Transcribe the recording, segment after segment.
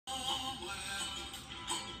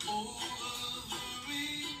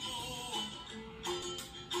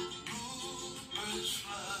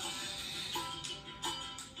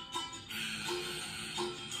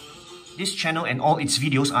This channel and all its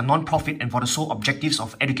videos are non-profit and for the sole objectives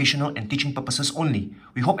of educational and teaching purposes only.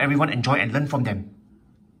 We hope everyone enjoy and learn from them.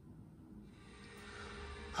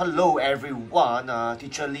 Hello everyone,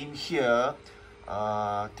 Teacher Lim here.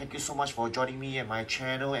 Thank you so much for joining me at my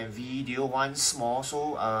channel and video once more.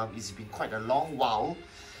 So it's been quite a long while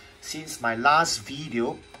since my last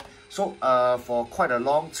video. So for quite a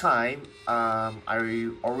long time,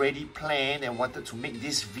 I already planned and wanted to make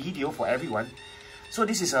this video for everyone. So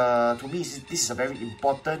this is to me, this is a very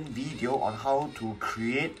important video on how to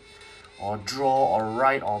create or draw or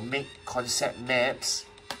write or make concept maps.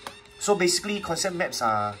 So basically, concept maps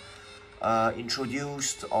are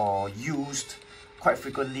introduced or used quite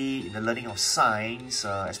frequently in the learning of science,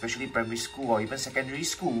 especially primary school or even secondary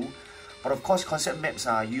school. But of course, concept maps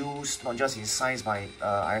are used not just in science, but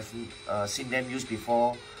I've seen them used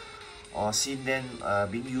before, or seen them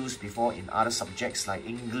being used before in other subjects like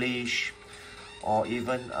English, or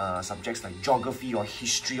even subjects like geography or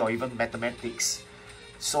history or even mathematics.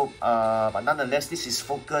 So, but nonetheless, this is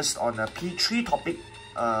focused on a P3 topic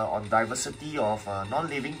on diversity of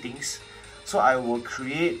non-living things. So I will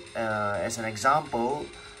create, as an example,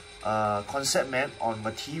 concept map on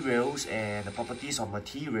materials and the properties of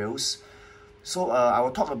materials. So I will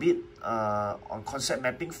talk a bit on concept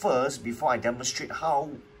mapping first before I demonstrate how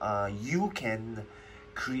you can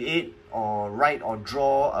create or write or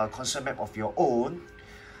draw a concept map of your own.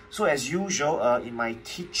 So as usual, in my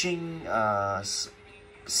teaching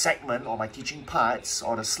segment or my teaching parts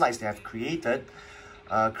or the slides that I've created,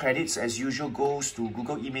 credits as usual goes to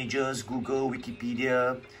Google Images, Google,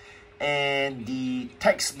 Wikipedia, and the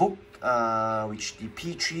textbook which the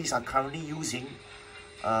P3s are currently using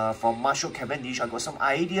from Marshall Cavendish. I got some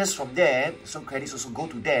ideas from there, so credits also go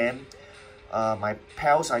to them. My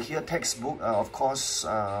pals are here textbook, of course,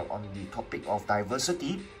 on the topic of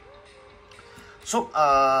diversity. So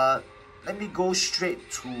let me go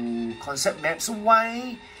straight to concept maps. So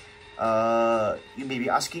why, you may be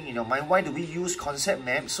asking in your mind, why do we use concept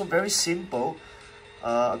maps? So very simple.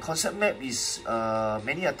 A concept map is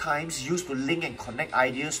many a times used to link and connect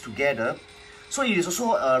ideas together. So it is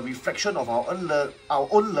also a reflection of our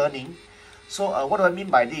own learning. So what do I mean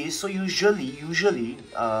by this? So usually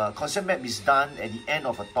concept map is done at the end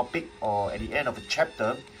of a topic or at the end of a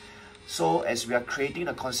chapter. So as we are creating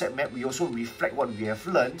a concept map, we also reflect what we have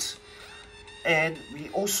learned, and we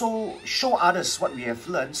also show others what we have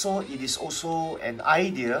learned. So it is also an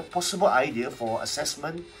idea, possible idea for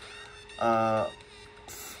assessment,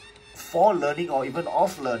 for learning or even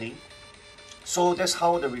off learning. So that's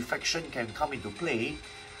how the reflection can come into play.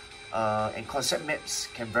 And concept maps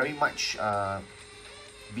can very much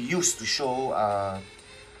be used to show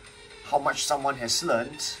how much someone has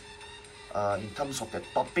learned in terms of the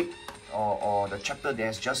topic or the chapter that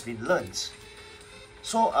has just been learned.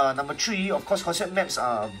 So number 3, of course, concept maps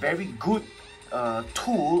are a very good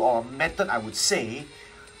tool or method, I would say,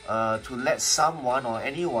 to let someone or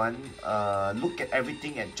anyone look at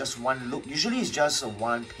everything at just one look. Usually it's just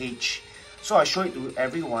one page. So I'll show it to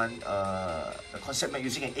everyone, the concept map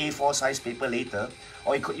using an A4 size paper later,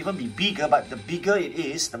 or it could even be bigger, but the bigger it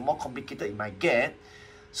is, the more complicated it might get.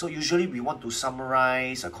 So usually we want to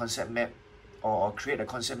summarize a concept map or create a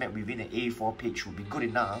concept map within an A4 page would be good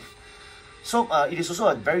enough. So it is also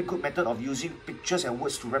a very good method of using pictures and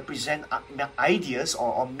words to represent ideas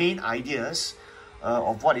or main ideas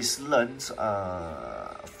of what is learned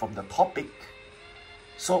from the topic.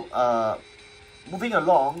 So moving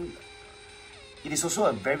along, it is also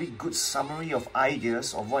a very good summary of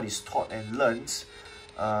ideas of what is taught and learned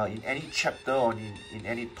in any chapter or in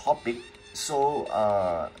any topic. So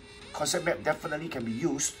concept map definitely can be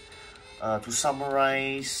used to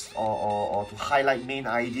summarize or to highlight main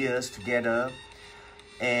ideas together.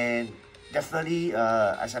 And definitely,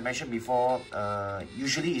 as I mentioned before,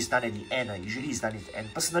 usually it's done at the end.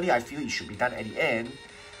 Personally, I feel it should be done at the end,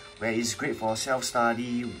 where it's great for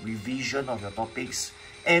self-study, revision of your topics.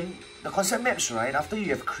 And the concept maps, right, after you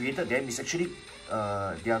have created them, it's actually,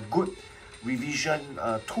 they are good revision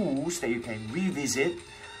tools that you can revisit.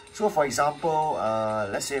 So for example,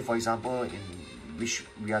 let's say for example, in which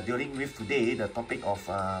we are dealing with today, the topic of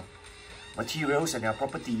materials and their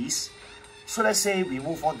properties. So let's say we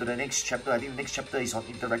move on to the next chapter. I think the next chapter is on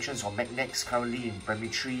interactions or magnex, currently in primary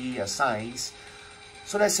 3 science.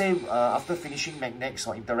 So let's say after finishing magnex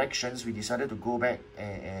or interactions, we decided to go back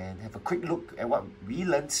and have a quick look at what we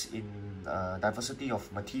learned in diversity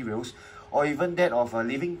of materials, or even that of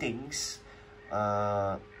living things.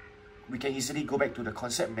 We can easily go back to the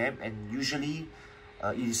concept map, and usually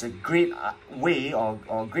it is a great way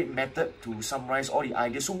or great method to summarize all the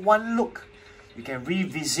ideas. So one look, you can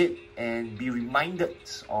revisit and be reminded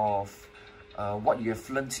of what you have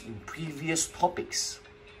learned in previous topics.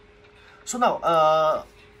 So now,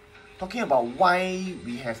 talking about why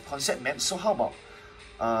we have concept maps, so how about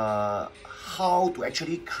how to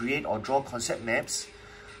actually create or draw concept maps?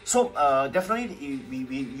 So definitely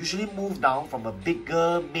we usually move down from a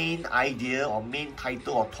bigger main idea or main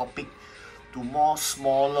title or topic to more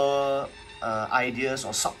smaller ideas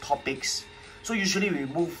or subtopics. So usually we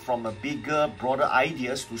move from a bigger, broader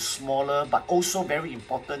ideas to smaller but also very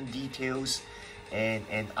important details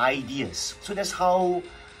and ideas. So that's how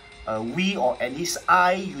we, or at least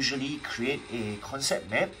I, usually create a concept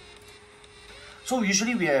map. So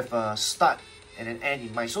usually we have a start and an end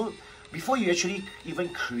in mind. So before you actually even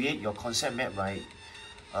create your concept map, right,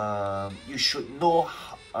 you should know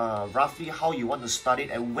roughly how you want to start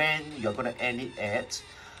it and when you're going to end it at.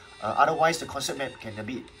 Otherwise, the concept map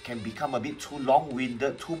can become a bit too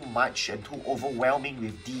long-winded, too much, and too overwhelming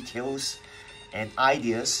with details and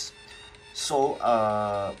ideas. So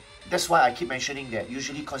that's why I keep mentioning that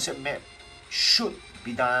usually concept map should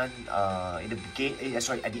be done at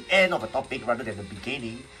the end of a topic rather than the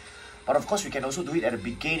beginning. But of course, we can also do it at the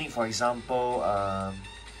beginning, for example,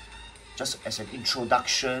 just as an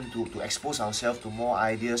introduction to expose ourselves to more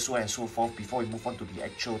ideas, so on and so forth, before we move on to the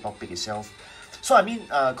actual topic itself. So I mean,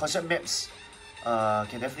 concept maps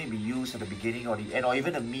can definitely be used at the beginning or the end, or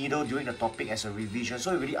even the middle during the topic as a revision.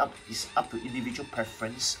 So it really is up to individual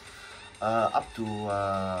preference, up to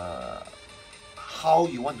how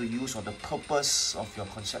you want to use or the purpose of your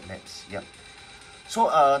concept maps. Yep. So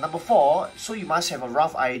number 4, so you must have a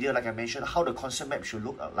rough idea, like I mentioned, how the concept map should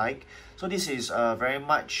look like. So this is very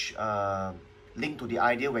much linked to the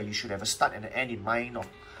idea where you should have a start and an end in mind of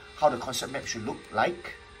how the concept map should look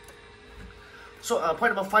like. So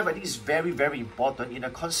point number 5, I think is very, very important. In a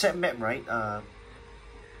concept map, right,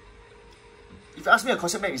 if you ask me, a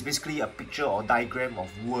concept map is basically a picture or diagram of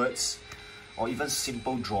words or even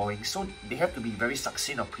simple drawings. So they have to be very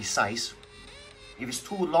succinct or precise. If it's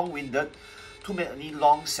too long-winded, too many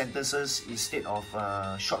long sentences instead of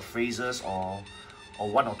short phrases or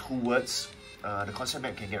 1 or 2 words, the concept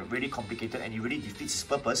map can get really complicated and it really defeats its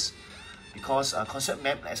purpose, because a concept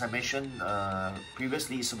map, as I mentioned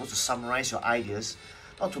previously, is supposed to summarize your ideas,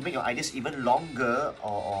 not to make your ideas even longer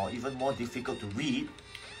or even more difficult to read.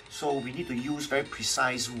 So we need to use very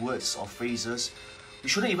precise words or phrases. We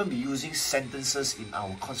shouldn't even be using sentences in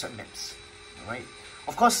our concept maps, right?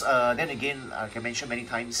 Of course, then again, like I mentioned many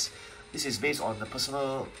times, this is based on the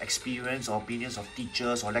personal experience or opinions of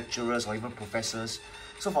teachers or lecturers or even professors.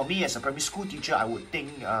 So for me, as a primary school teacher, I would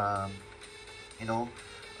think, you know,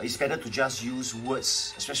 it's better to just use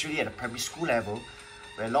words, especially at the primary school level,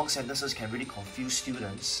 where long sentences can really confuse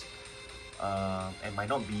students and might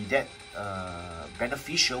not be that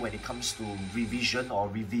beneficial when it comes to revision or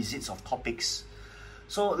revisits of topics.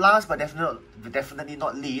 So last but definitely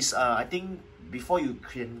not least, I think before you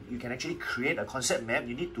can actually create a concept map,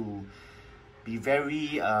 you need to be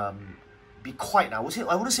very be quite, I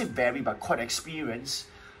wouldn't say very, but quite experienced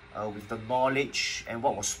with the knowledge and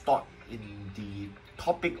what was taught in the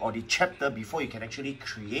topic or the chapter before you can actually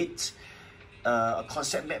create a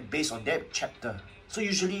concept map based on that chapter. So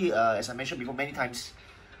usually, as I mentioned before many times,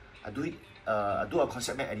 I do a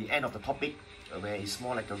concept map at the end of the topic, where it's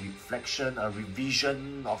more like a reflection, a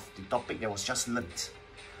revision of the topic that was just learnt.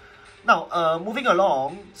 Now, moving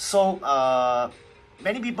along, so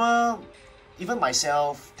many people, even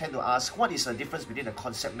myself, tend to ask, what is the difference between a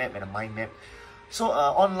concept map and a mind map? So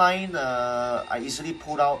online, I easily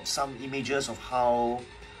pulled out some images of how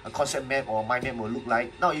a concept map or mind map will look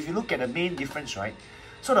like. Now, if you look at the main difference, right?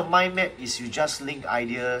 So the mind map is you just link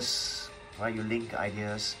ideas, right? You link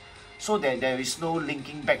ideas. So that there is no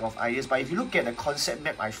linking back of ideas. But if you look at the concept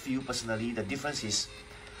map, I feel personally, the difference is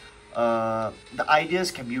the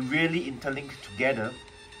ideas can be really interlinked together.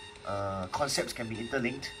 Concepts can be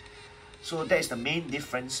interlinked. So that is the main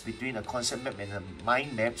difference between a concept map and a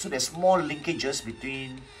mind map. So there's more linkages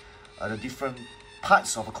between the different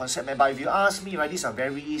parts of a concept map. But if you ask me, right, these are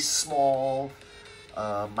very small,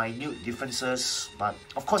 minute differences. But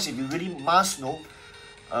of course, if you really must know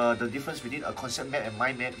the difference between a concept map and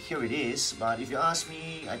mind map, here it is. But if you ask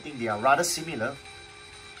me, I think they are rather similar.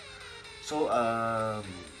 So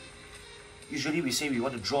usually we say we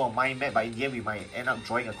want to draw a mind map, but in the end we might end up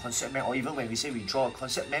drawing a concept map, or even when we say we draw a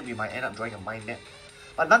concept map, we might end up drawing a mind map.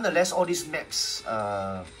 But nonetheless, all these maps,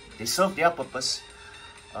 they serve their purpose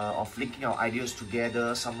of linking our ideas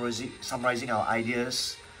together, summarizing our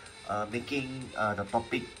ideas, making the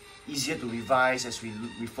topic easier to revise as we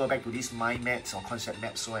refer back to these mind maps or concept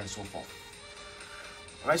maps, so on and so forth.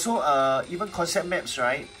 Right, so even concept maps,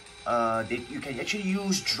 right, you can actually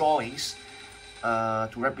use drawings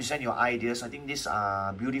to represent your ideas. I think these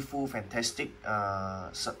are beautiful, fantastic,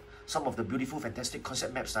 some of the beautiful, fantastic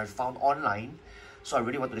concept maps I found online. So I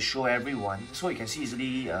really wanted to show everyone. So you can see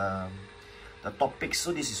easily the topics.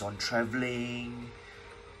 So this is on traveling.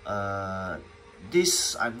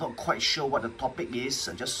 This, I'm not quite sure what the topic is.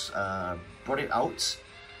 I just brought it out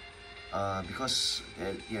because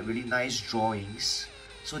they're really nice drawings.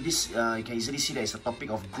 So this, you can easily see that it's a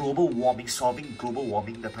topic of global warming, solving global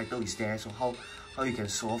warming. The title is there. So how you can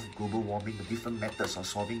solve global warming, the different methods of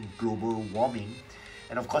solving global warming.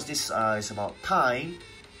 And of course, this is about time,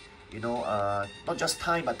 you know, not just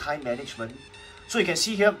time, but time management. So you can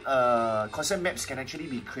see here, concept maps can actually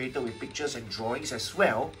be created with pictures and drawings as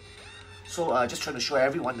well. So just trying to show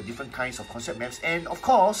everyone the different kinds of concept maps. And of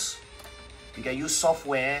course, you can use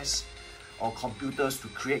softwares or computers to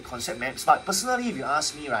create concept maps. But personally, if you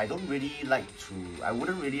ask me, right, I wouldn't really like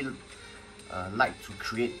to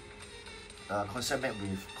create a concept map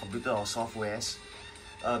with computer or softwares.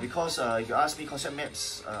 Because if you ask me, concept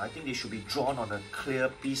maps, I think they should be drawn on a clear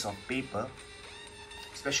piece of paper.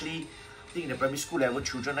 Especially, I think in the primary school level,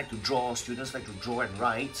 children like to draw, students like to draw and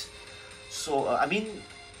write. So, I mean,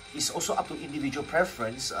 it's also up to individual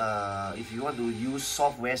preference. If you want to use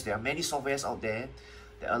softwares, there are many softwares out there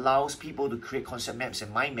that allows people to create concept maps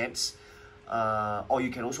and mind maps. Or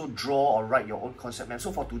you can also draw or write your own concept map.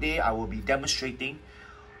 So for today, I will be demonstrating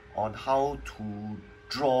on how to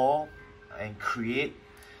draw and create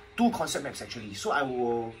two concept maps actually. So I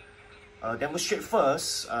will demonstrate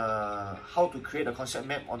first how to create a concept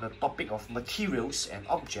map on the topic of materials and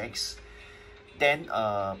objects. Then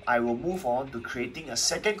I will move on to creating a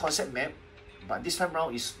second concept map, but this time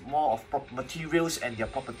around is more of materials and their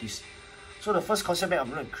properties. So the first concept map I'm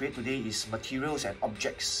going to create today is materials and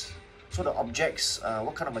objects. So the objects,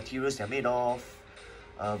 what kind of materials they're made of,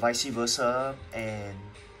 vice versa, and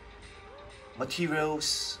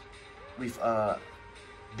materials with a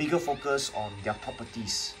bigger focus on their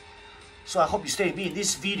properties. So I hope you stay with me in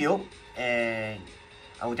this video, and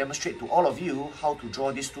I will demonstrate to all of you how to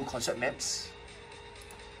draw these two concept maps.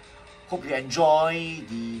 Hope you enjoy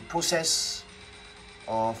the process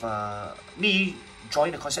of me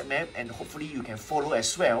drawing the concept map, and hopefully you can follow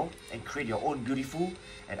as well and create your own beautiful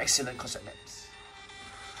and excellent concept maps.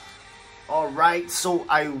 Alright, so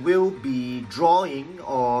I will be drawing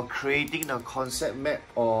or creating a concept map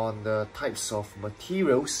on the types of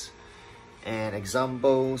materials and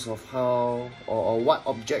examples of how or what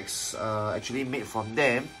objects are actually made from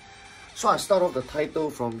them. So I start off the title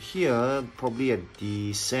from here, probably at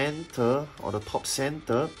the center or the top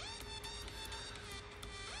center.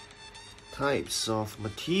 Types of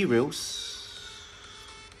materials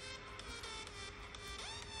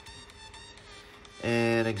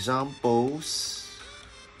and examples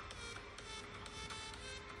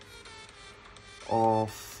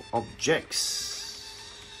of objects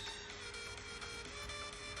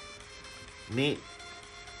made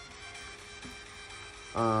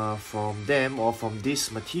from them or from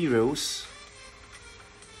these materials.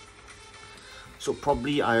 So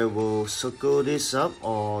probably I will circle this up,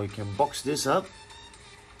 or you can box this up.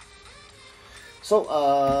 So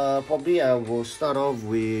probably I will start off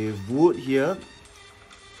with wood here.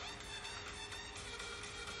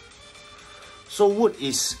 So wood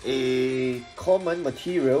is a common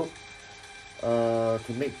material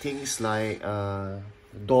to make things like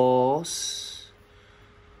doors.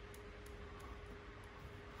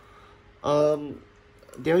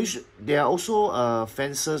 There are also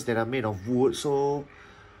fences that are made of wood. So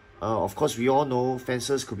of course we all know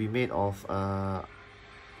fences could be made of a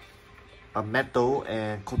metal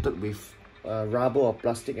and coated with rubber or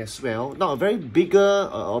plastic as well. Now a very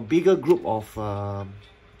bigger group of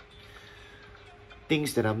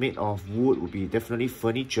things that are made of wood would be definitely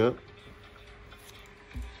furniture.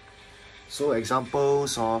 So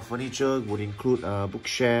examples of furniture would include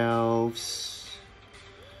bookshelves.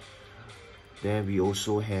 Then we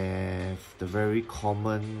also have the very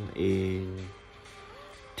common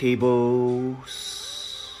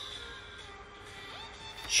tables,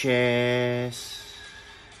 chairs,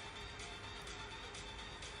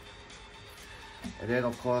 and then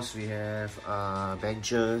of course we have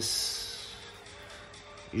benches,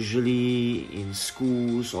 usually in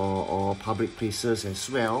schools or public places as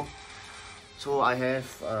well. So I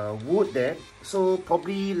have wood there. So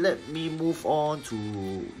probably let me move on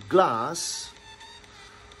to glass.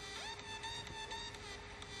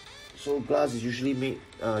 So glass is usually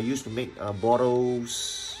used to make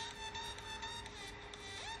bottles.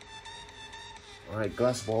 Alright,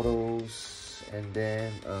 glass bottles, and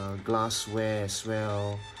then glassware as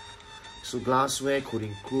well. So glassware could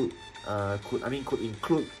include could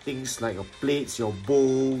include things like your plates, your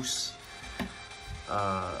bowls,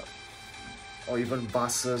 or even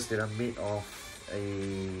vases that are made of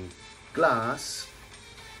a glass.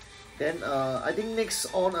 Then I think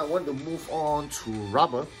next on I want to move on to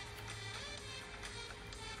rubber.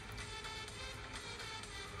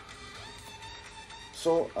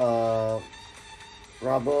 So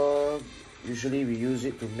rubber, usually we use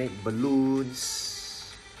it to make balloons.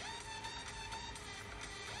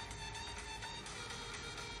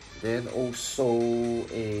 Then also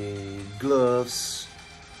gloves.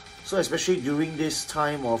 So especially during this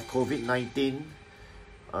time of COVID-19,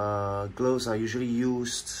 gloves are usually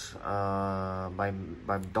used by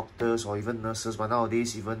doctors or even nurses, but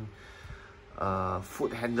nowadays even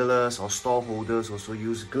food handlers or store holders also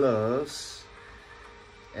use gloves.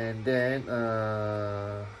 And then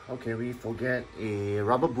how can we forget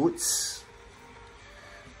rubber boots?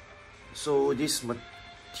 So this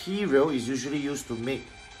material is usually used to make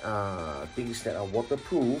things that are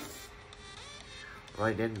waterproof,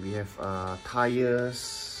 right? Then we have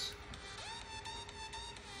tires.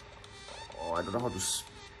 I don't know how to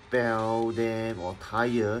spell them, or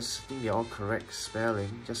tires. I think they're all correct spelling,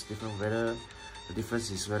 just different whether the difference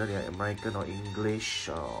is whether they are American or English,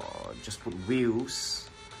 or just put wheels.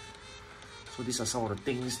 So these are some of the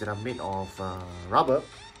things that are made of rubber.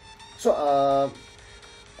 So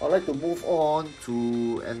I'd like to move on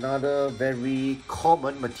to another very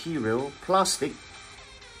common material, plastic.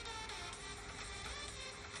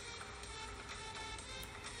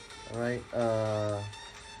 Alright,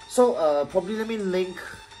 probably let me link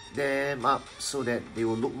them up so that they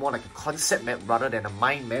will look more like a concept map rather than a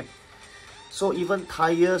mind map. So even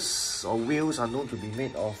tires or wheels are known to be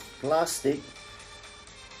made of plastic.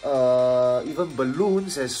 Even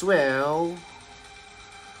balloons as well,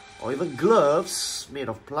 or even gloves made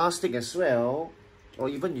of plastic as well, or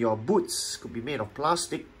even your boots could be made of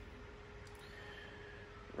plastic,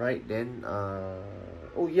 right? Then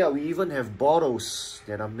oh yeah, we even have bottles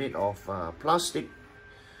that are made of plastic.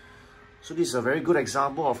 So this is a very good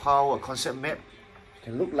example of how a concept map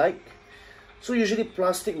can look like. So usually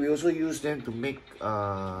plastic, we also use them to make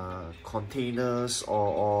containers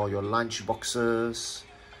or your lunch boxes,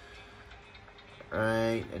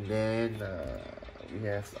 right? And then we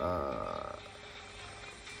have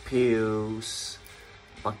pails,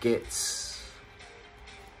 buckets,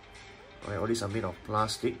 right? All these are made of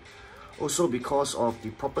plastic. Also because of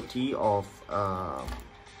the property of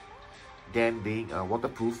them being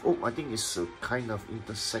waterproof. Oh, I think it's kind of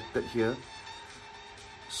intersected here.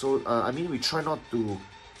 So I mean, we try not to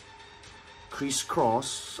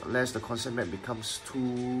crisscross unless the concept map becomes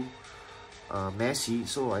too messy.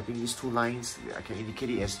 So I think these two lines, I can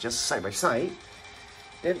indicate it as just side by side.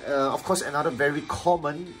 Then of course, another very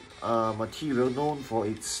common material known for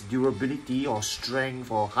its durability or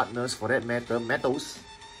strength or hardness for that matter, metals.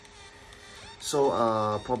 So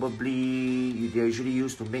probably they're usually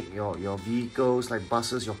used to make your vehicles like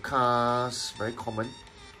buses, your cars, very common,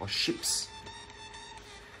 or ships.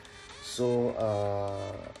 So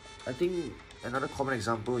I think another common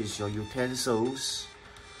example is your utensils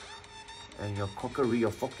and your crockery,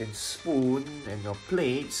 your fork and spoon, and your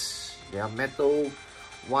plates. They are metal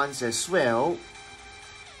ones as well.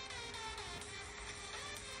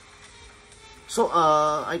 So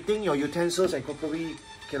I think your utensils and crockery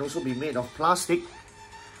can also be made of plastic,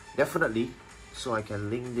 definitely. So I can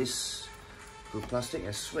link this to plastic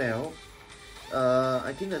as well.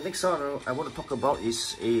 I think the next one I want to talk about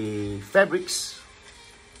is fabrics.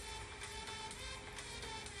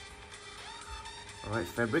 Alright,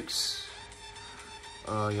 fabrics.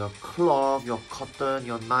 Your cloth, your cotton,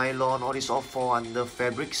 your nylon, all these all fall under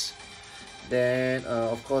fabrics. Then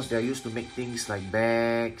of course they are used to make things like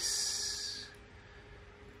bags,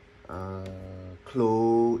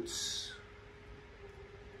 clothes,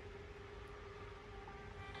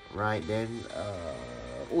 right? Then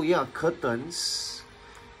oh yeah, curtains.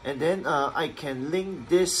 And then I can link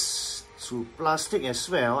this to plastic as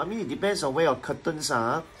well. I mean, it depends on where your curtains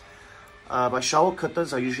are, but shower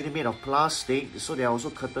curtains are usually made of plastic, so there are also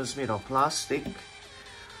curtains made of plastic.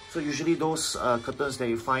 So usually those curtains that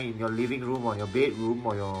you find in your living room or your bedroom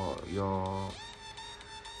or your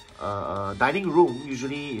dining room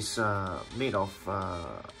usually is made of,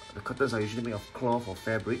 the curtains are usually made of cloth or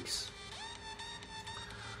fabrics.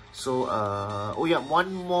 So oh yeah,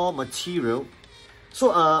 one more material.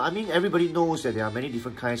 So I mean, everybody knows that there are many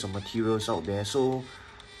different kinds of materials out there. So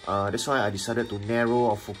that's why I decided to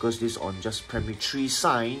narrow or focus this on just primary 3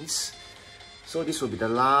 science. So this will be the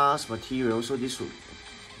last material. So this would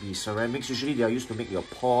be ceramics. Usually they are used to make your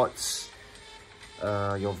pots,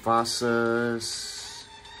 your vases,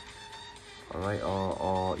 all right,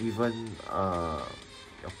 or even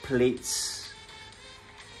your plates,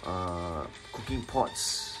 cooking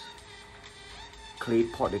pots, clay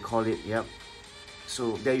pot they call it. Yep.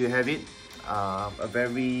 So there you have it. A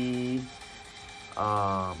very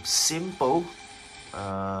simple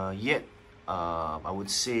yet I would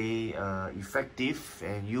say effective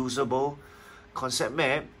and usable concept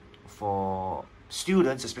map for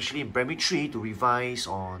students, especially in primary 3, to revise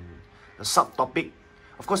on the subtopic.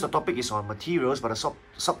 Of course, the topic is on materials, but the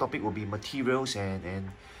subtopic will be materials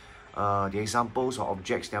and the examples or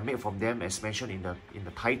objects that are made from them, as mentioned in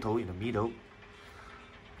the title in the middle.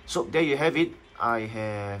 So there you have it. I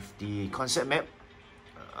have the concept map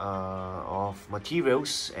of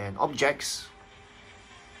materials and objects.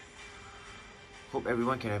 Hope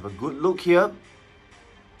everyone can have a good look here.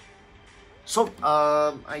 So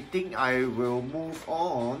I think I will move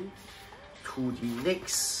on to the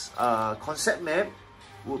next concept map.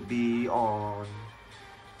 Would be on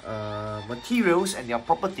materials and their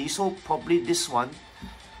properties. So probably this one.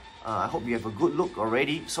 I hope you have a good look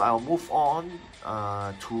already. So I'll move on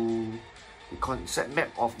to the concept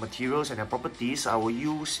map of materials and their properties. I will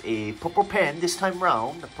use a purple pen this time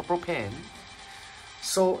round, the purple pen.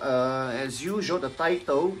 So as usual, the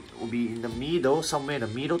title will be in the middle, somewhere in the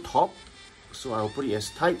middle top. So I'll put it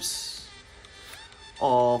as types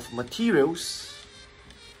of materials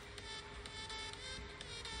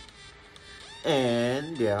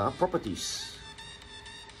and their properties.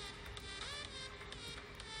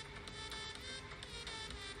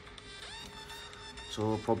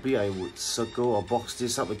 So probably I would circle or box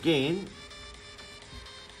this up again.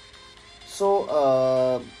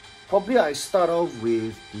 So probably I start off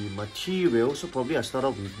with the material. So probably I start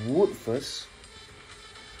off with wood first.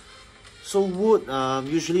 So wood,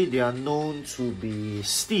 usually they are known to be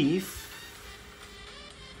stiff.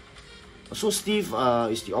 So stiff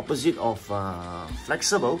is the opposite of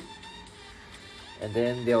flexible. And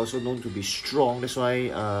then they're also known to be strong. That's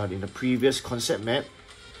why in the previous concept map,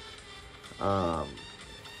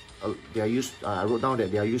 they are used. I wrote down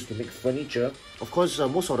that they are used to make furniture. Of course,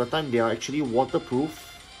 most of the time they are actually waterproof.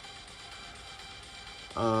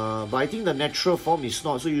 But I think the natural form is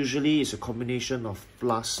not. So usually it's a combination of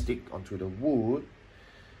plastic onto the wood.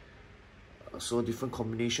 So different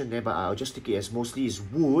combination there, but I'll just take it as mostly is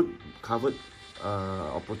wood covered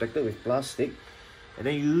or protected with plastic, and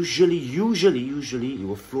then usually it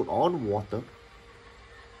will float on water.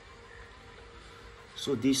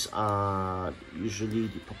 So these are usually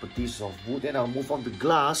the properties of wood. Then I'll move on to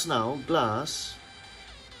glass now. Glass.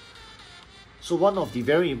 So one of the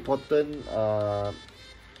very important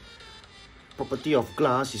property of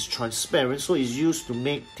glass is transparent. So it's used to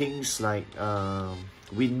make things like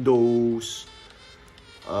windows,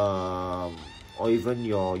 or even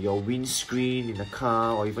your windscreen in the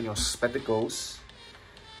car, or even your spectacles.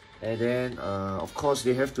 And then of course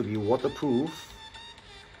they have to be waterproof.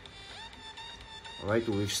 Alright,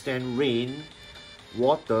 to withstand rain,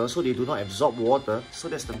 water, so they do not absorb water. So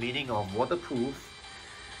that's the meaning of waterproof.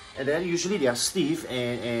 And then usually they are stiff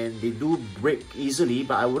and they do break easily,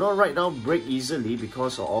 but I would not write down break easily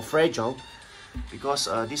because or fragile, because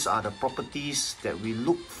these are the properties that we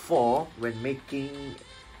look for when making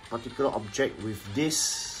a particular object with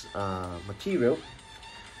this material,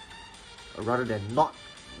 rather than not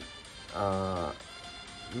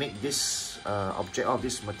make this object of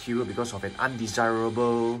this material because of an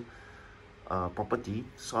undesirable property.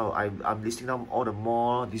 So I'm listing down all the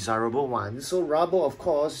more desirable ones. So rubber, of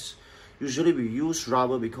course, usually we use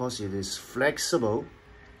rubber because it is flexible,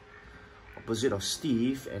 opposite of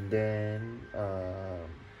stiff. And then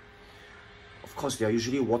of course they are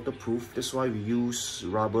usually waterproof. That's why we use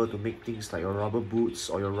rubber to make things like your rubber boots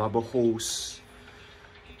or your rubber hose.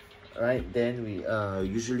 Right, then we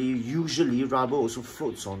usually rubber also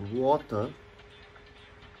floats on water.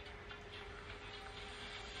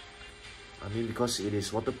 I mean, because it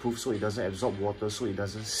is waterproof, so it doesn't absorb water, so it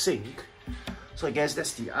doesn't sink. So I guess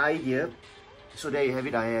that's the idea. So there you have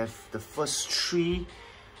it. I have the first three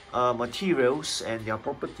materials and their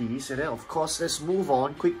properties, and then of course let's move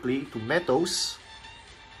on quickly to metals.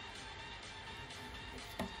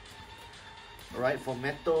 Alright, for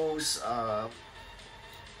metals,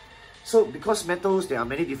 so because metals, there are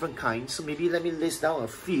many different kinds, so maybe let me list down a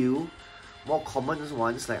few more common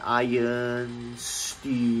ones like iron,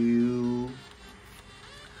 steel,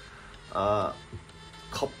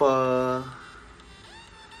 copper,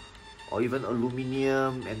 or even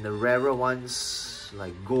aluminium, and the rarer ones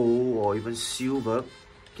like gold or even silver.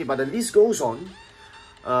 Okay, but the list goes on.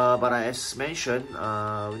 But as mentioned,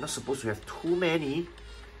 we're not supposed to have too many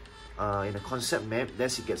in a concept map, then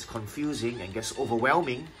it gets confusing and gets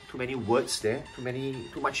overwhelming. Too many words there,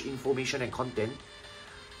 too much information and content.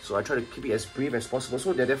 So I try to keep it as brief as possible.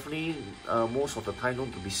 So they're definitely most of the time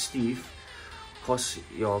known to be stiff, because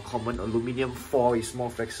your common aluminium foil is more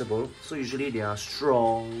flexible. So usually they are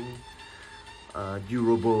strong,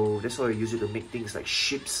 durable. That's why we use it to make things like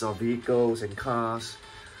ships or vehicles and cars.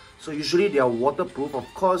 So usually they are waterproof.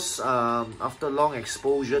 Of course, after long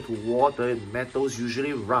exposure to water, metals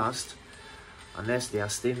usually rust unless they are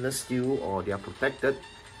stainless steel or they are protected.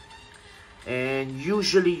 And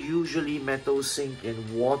usually metals sink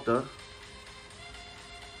in water.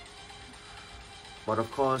 But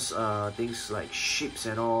of course, things like ships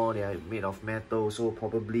and all, they are made of metal, so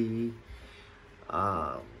probably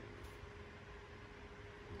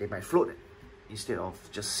they might float instead of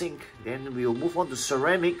just sink. Then we'll move on to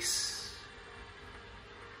ceramics.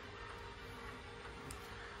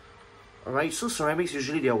 Alright, so ceramics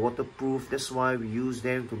usually they are waterproof. That's why we use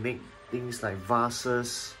them to make things like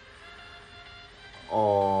vases,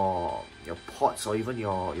 or your pots, or even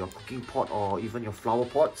your cooking pot, or even your flower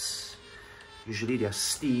pots. Usually they are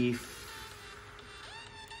stiff.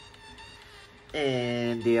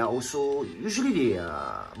 And they are also, usually they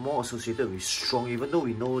are more associated with strong, even though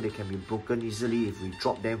we know they can be broken easily if we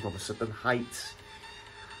drop them from a certain height.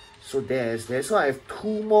 So there's so I have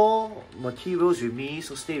two more materials with me,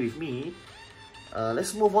 so stay with me.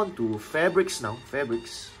 Let's move on to fabrics now.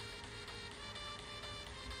 Fabrics.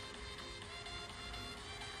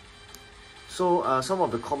 So some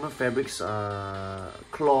of the common fabrics are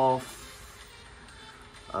cloth,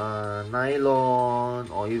 nylon,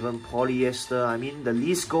 or even polyester. I mean, the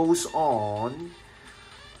list goes on,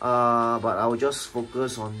 but I will just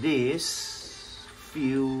focus on this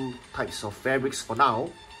few types of fabrics for now.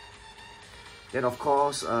 Then of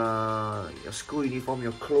course, your school uniform,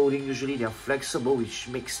 your clothing, usually they are flexible, which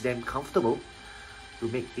makes them comfortable to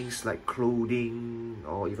make things like clothing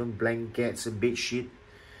or even blankets and bed sheet.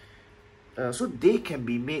 So they can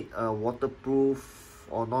be made waterproof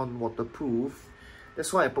or non-waterproof.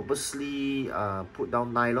 That's why I purposely put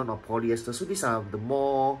down nylon or polyester. So these are the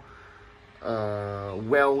more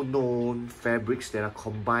well-known fabrics that are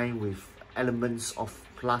combined with elements of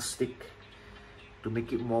plastic to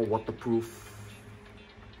make it more waterproof.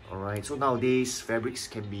 Alright, so nowadays fabrics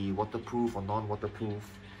can be waterproof or non-waterproof.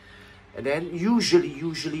 And then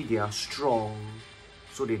usually they are strong,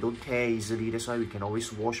 so they don't tear easily. That's why we can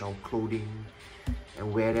always wash our clothing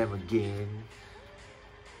and wear them again.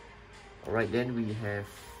 Alright, then we have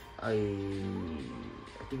I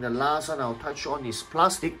think the last one I'll touch on is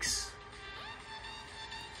plastics.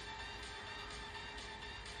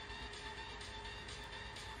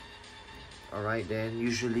 Alright, then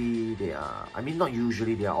usually they are, I mean not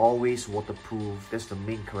usually, they are always waterproof. That's the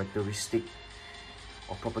main characteristic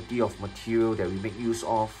or property of material that we make use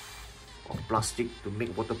of plastic to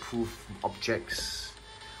make waterproof objects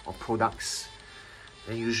or products.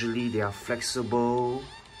 And usually they are flexible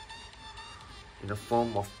in the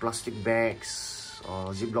form of plastic bags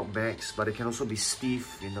or Ziploc bags, but they can also be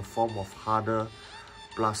stiff in the form of harder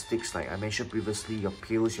plastics, like I mentioned previously, your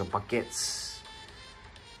pails, your buckets,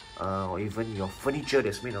 or even your furniture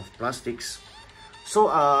that's made of plastics. So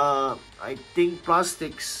I think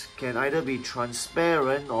plastics can either be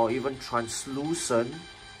transparent or even translucent,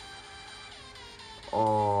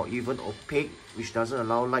 or even opaque, which doesn't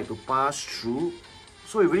allow light to pass through.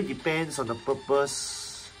 So it really depends on the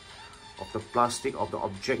purpose of the plastic, of the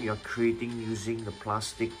object you're creating using the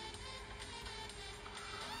plastic.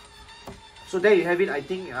 So there you have it. I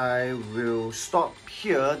think I will stop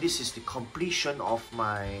here. This is the completion of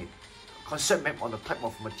my concept map on the type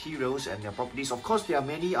of materials and their properties. Of course, there are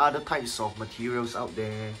many other types of materials out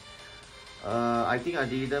there. I think I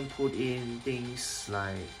didn't put in things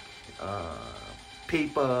like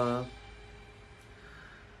paper,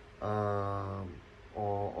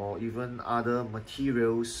 or even other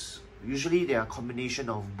materials. Usually they are a combination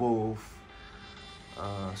of both.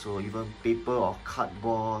 So even paper or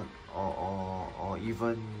cardboard, or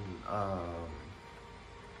even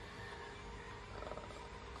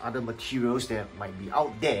other materials that might be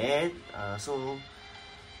out there. So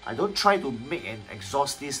I don't try to make an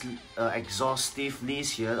exhaustive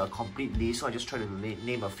list here, a complete list. So I just try to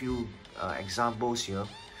name a few examples here.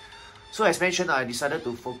 So as mentioned, I decided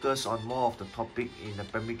to focus on more of the topic in the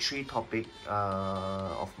primary 3 topic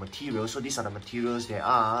of materials. So these are the materials there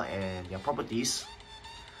are and their properties.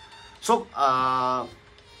 So I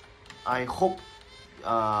hope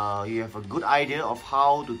you have a good idea of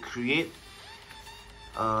how to create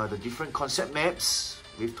the different concept maps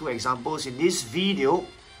with 2 examples in this video.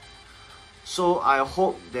 So I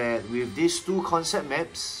hope that with these 2 concept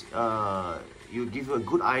maps, you give you a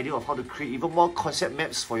good idea of how to create even more concept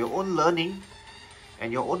maps for your own learning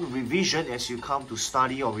and your own revision as you come to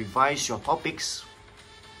study or revise your topics.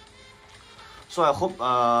 So I hope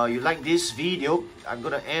you like this video. I'm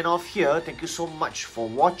gonna end off here. Thank you so much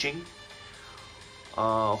for watching.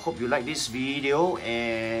 Hope you like this video,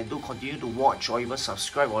 and do continue to watch or even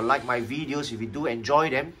subscribe or like my videos if you do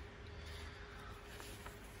enjoy them.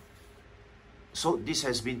 So this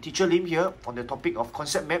has been Teacher Lim here on the topic of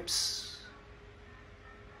concept maps.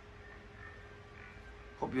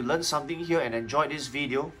 Hope you learned something here and enjoyed this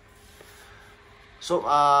video. So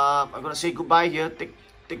I'm gonna say goodbye here.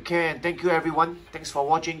 Take care and thank you everyone. Thanks for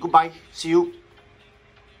watching. Goodbye. See you.